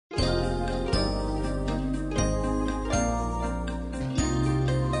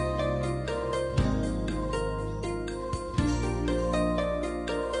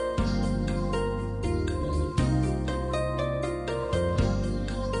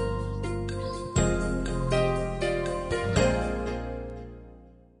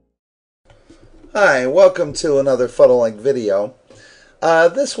Hi, welcome to another PhotoLink video.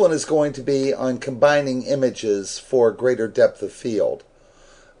 This one is going to be on combining images for greater depth of field.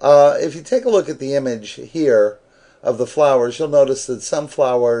 If you take a look at the image here of the flowers, you'll notice that some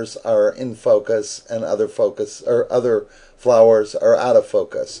flowers are in focus and other flowers are out of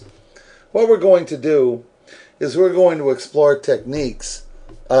focus. What we're going to do is we're going to explore techniques.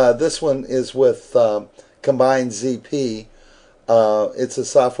 This one is with CombineZP.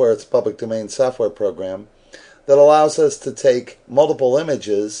 It's a public domain software program that allows us to take multiple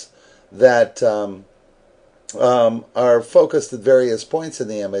images that are focused at various points in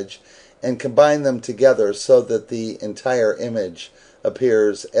the image and combine them together so that the entire image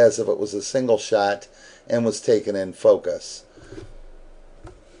appears as if it was a single shot and was taken in focus.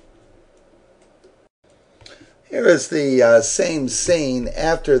 Here is the same scene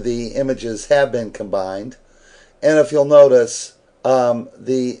after the images have been combined, and if you'll notice,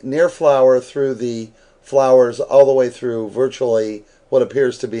 the near flower through the flowers all the way through virtually what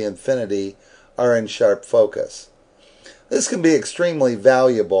appears to be infinity are in sharp focus. This can be extremely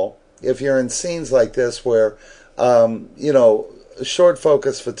valuable if you're in scenes like this where short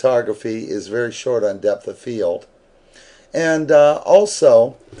focus photography is very short on depth of field, and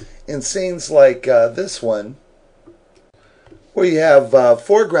also in scenes like this one where you have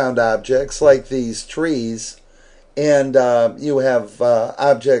foreground objects like these trees, and you have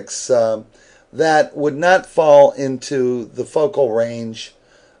objects that would not fall into the focal range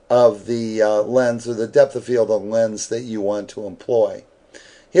of the lens or the depth of field of lens that you want to employ.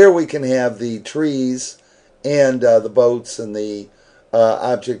 Here we can have the trees and the boats and the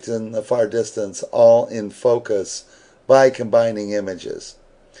objects in the far distance all in focus by combining images.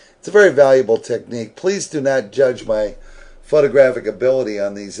 It's a very valuable technique. Please do not judge my photographic ability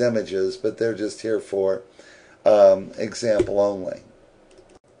on these images, but they're just here for example only.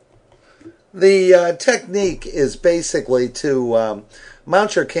 The technique is basically to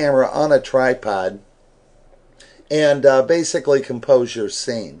mount your camera on a tripod and basically compose your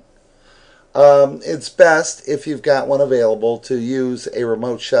scene. It's best, if you've got one available, to use a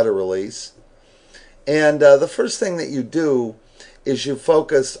remote shutter release. And the first thing that you do is you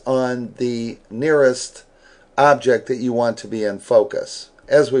focus on the nearest object that you want to be in focus,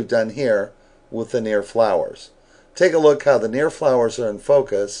 as we've done here with the near flowers. Take a look how the near flowers are in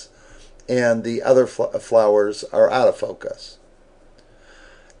focus and the other flowers are out of focus.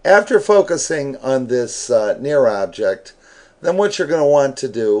 After focusing on this near object, then what you're going to want to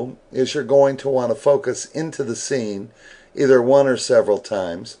do is you're going to want to focus into the scene either one or several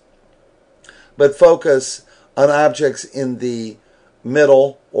times, but focus on objects in the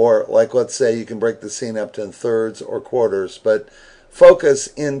middle, or like let's say you can break the scene up to thirds or quarters, but focus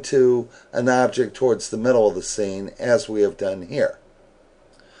into an object towards the middle of the scene as we have done here.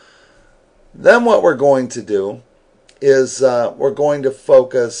 Then what we're going to do is we're going to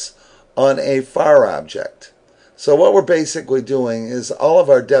focus on a far object. So what we're basically doing is all of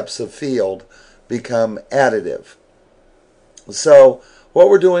our depths of field become additive. So what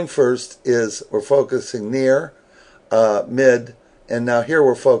we're doing first is we're focusing near, mid, and now here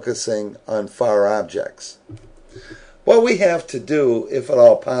we're focusing on far objects. What we have to do, if at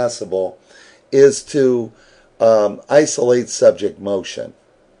all possible, is to isolate subject motion.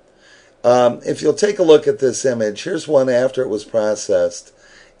 If you'll take a look at this image, here's one after it was processed,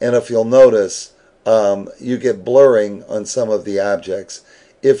 and if you'll notice, you get blurring on some of the objects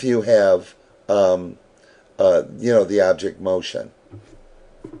if you have the object motion.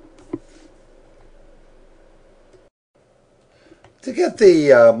 To get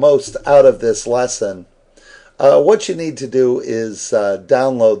the most out of this lesson, what you need to do is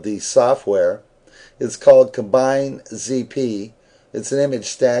download the software. It's called CombineZP. It's an image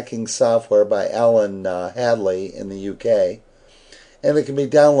stacking software by Alan Hadley in the UK, and it can be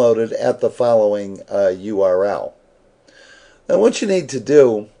downloaded at the following URL. Now what you need to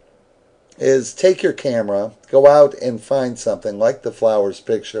do is take your camera, go out and find something like the flowers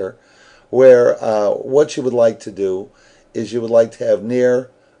picture, where what you would like to do is you would like to have near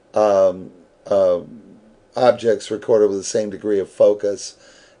objects recorded with the same degree of focus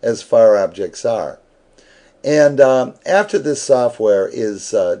as far objects are. And after this software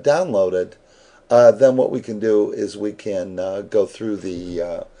is downloaded, then what we can do is we can go through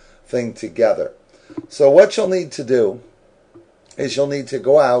the thing together. So what you'll need to do is you'll need to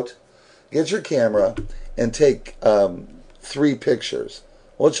go out, get your camera, and take 3 pictures.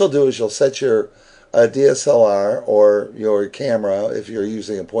 What you'll do is you'll set your DSLR or your camera, if you're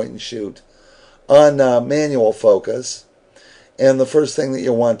using a point and shoot, on manual focus, and the first thing that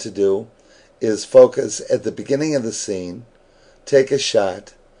you'll want to do is focus at the beginning of the scene, take a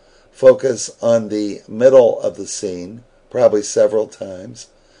shot, focus on the middle of the scene, probably several times,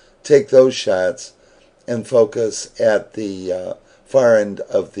 take those shots, and focus at the far end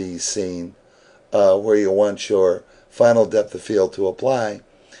of the scene where you want your final depth of field to apply,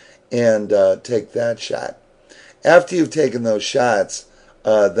 and take that shot. After you've taken those shots,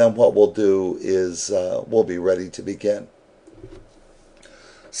 then what we'll do is we'll be ready to begin.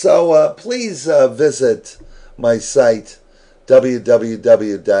 So please visit my site,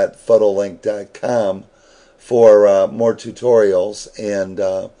 www.photolink.com, for more tutorials and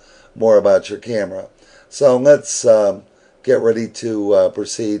more about your camera. So let's get ready to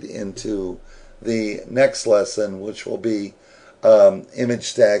proceed into the next lesson, which will be image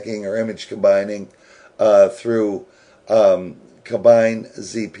stacking or image combining through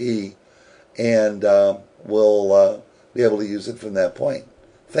CombineZP, and we'll be able to use it from that point.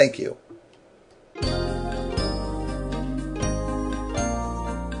 Thank you.